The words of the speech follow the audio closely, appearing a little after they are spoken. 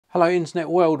Hello internet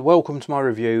world, welcome to my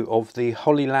review of the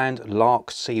Hollyland Lark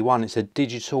C1. It's a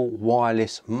digital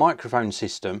wireless microphone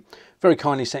system, very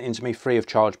kindly sent in to me free of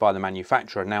charge by the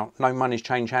manufacturer. Now, no money's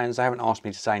changed hands, they haven't asked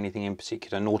me to say anything in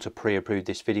particular nor to pre-approve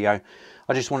this video.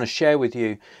 I just want to share with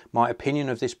you my opinion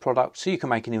of this product so you can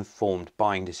make an informed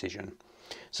buying decision.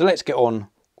 So let's get on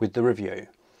with the review.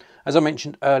 As I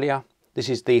mentioned earlier, this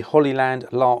is the Hollyland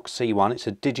Lark C1. It's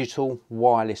a digital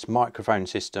wireless microphone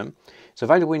system. It's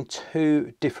available in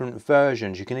two different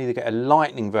versions. You can either get a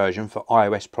Lightning version for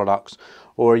iOS products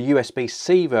or a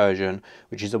USB-C version,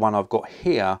 which is the one I've got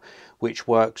here, which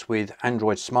works with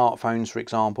Android smartphones, for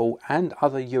example, and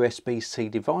other USB-C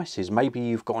devices. Maybe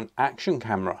you've got an action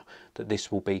camera that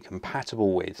this will be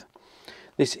compatible with.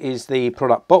 This is the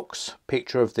product box,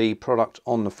 picture of the product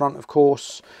on the front, of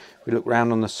course. If we look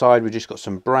round on the side, we've just got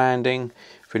some branding.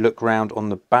 If we look round on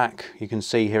the back, you can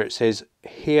see here it says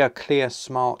Hear Clear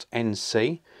Smart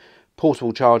NC,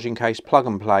 portable charging case, plug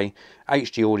and play,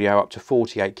 HD audio up to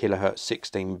 48 kHz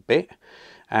 16-bit.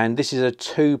 And this is a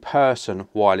two-person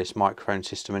wireless microphone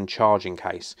system and charging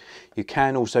case. You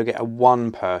can also get a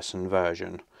one-person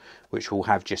version, which will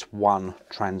have just one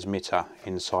transmitter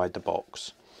inside the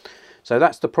box. So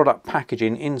that's the product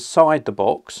packaging. Inside the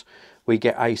box, we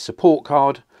get a support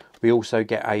card. We also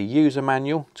get a user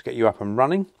manual to get you up and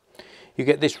running. You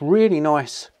get this really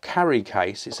nice carry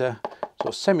case. It's a sort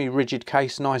of semi-rigid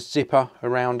case, nice zipper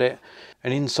around it.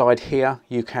 And inside here,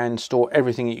 you can store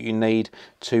everything that you need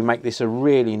to make this a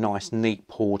really nice, neat,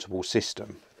 portable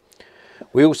system.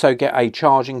 We also get a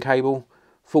charging cable,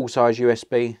 full-size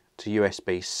USB to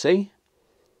USB-C.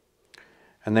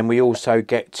 And then we also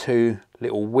get two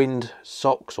little wind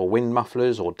socks or wind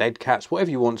mufflers or dead cats, whatever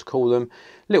you want to call them,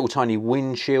 little tiny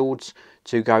wind shields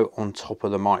to go on top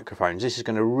of the microphones. This is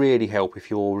going to really help if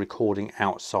you're recording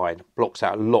outside, blocks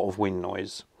out a lot of wind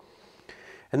noise.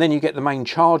 And then you get the main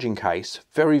charging case,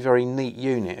 very, very neat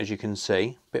unit as you can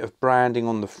see, bit of branding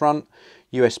on the front,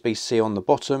 USB-C on the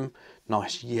bottom,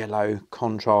 nice yellow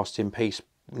contrasting piece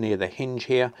near the hinge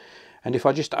here. And if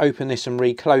I just open this and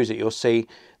reclose it, you'll see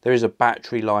there is a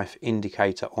battery life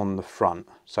indicator on the front.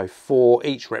 So four,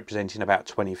 each representing about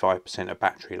 25% of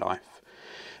battery life.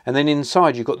 And then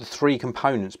inside you've got the three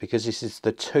components because this is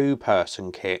the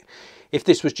two-person kit. If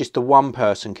this was just the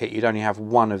one-person kit, you'd only have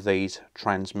one of these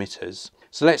transmitters.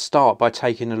 So let's start by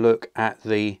taking a look at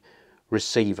the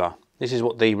receiver. This is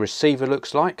what the receiver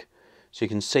looks like. So you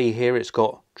can see here it's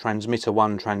got transmitter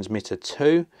 1, transmitter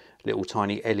 2, little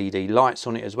tiny LED lights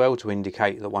on it as well to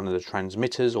indicate that one of the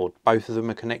transmitters or both of them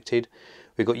are connected.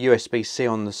 We've got USB-C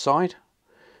on the side,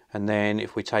 and then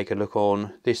if we take a look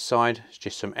on this side, it's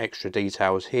just some extra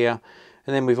details here,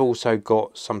 and then we've also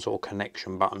got some sort of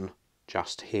connection button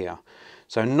just here.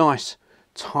 So nice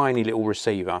tiny little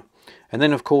receiver. And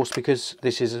then of course, because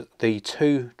this is the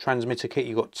two transmitter kit,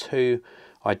 you've got two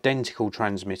identical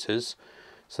transmitters.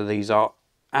 So these are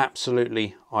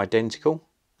absolutely identical,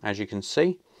 as you can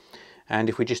see. And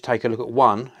if we just take a look at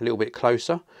one a little bit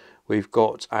closer, we've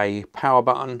got a power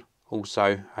button,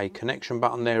 also a connection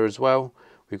button there as well.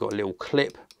 We've got a little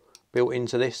clip built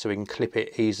into this so we can clip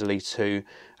it easily to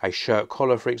a shirt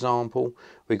collar, for example.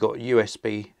 We've got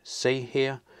USB-C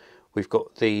here. We've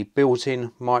got the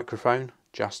built-in microphone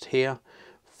just here.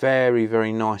 Very,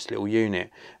 very nice little unit.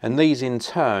 And these in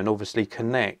turn obviously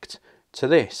connect to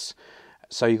this.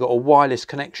 So you've got a wireless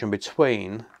connection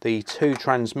between the two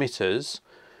transmitters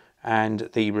and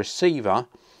the receiver,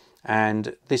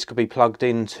 and this could be plugged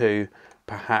into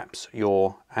perhaps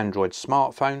your Android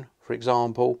smartphone, for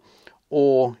example,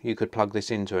 or you could plug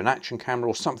this into an action camera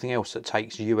or something else that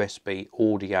takes USB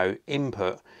audio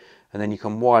input, and then you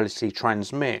can wirelessly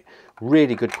transmit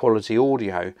really good quality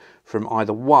audio from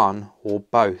either one or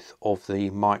both of the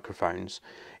microphones.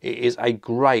 It is a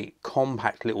great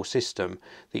compact little system.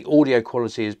 The audio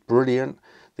quality is brilliant.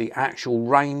 The actual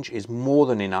range is more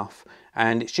than enough,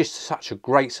 and it's just such a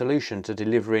great solution to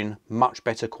delivering much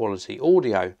better quality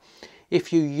audio.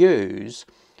 If you use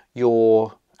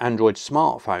your Android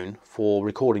smartphone for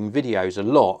recording videos a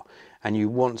lot and you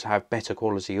want to have better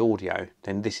quality audio,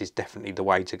 then this is definitely the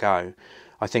way to go.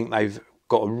 I think they've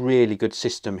got a really good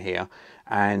system here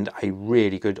and a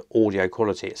really good audio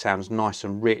quality. It sounds nice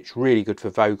and rich, really good for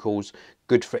vocals,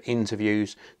 good for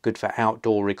interviews, good for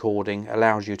outdoor recording,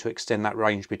 allows you to extend that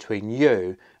range between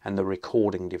you and the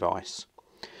recording device.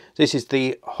 This is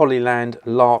the Hollyland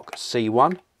Lark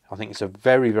C1. I think it's a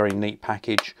very, very neat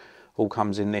package. All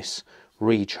comes in this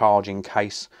recharging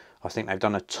case. I think they've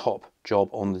done a top job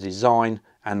on the design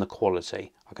and the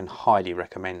quality. I can highly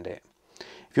recommend it.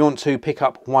 If you want to pick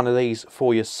up one of these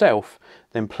for yourself,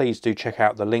 then please do check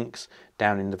out the links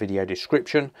down in the video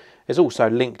description. There's also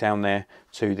a link down there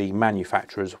to the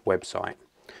manufacturer's website.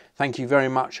 Thank you very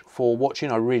much for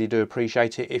watching. I really do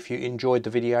appreciate it. If you enjoyed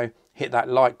the video, hit that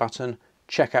like button,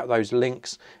 check out those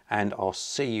links, and I'll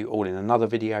see you all in another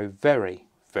video very,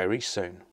 very soon.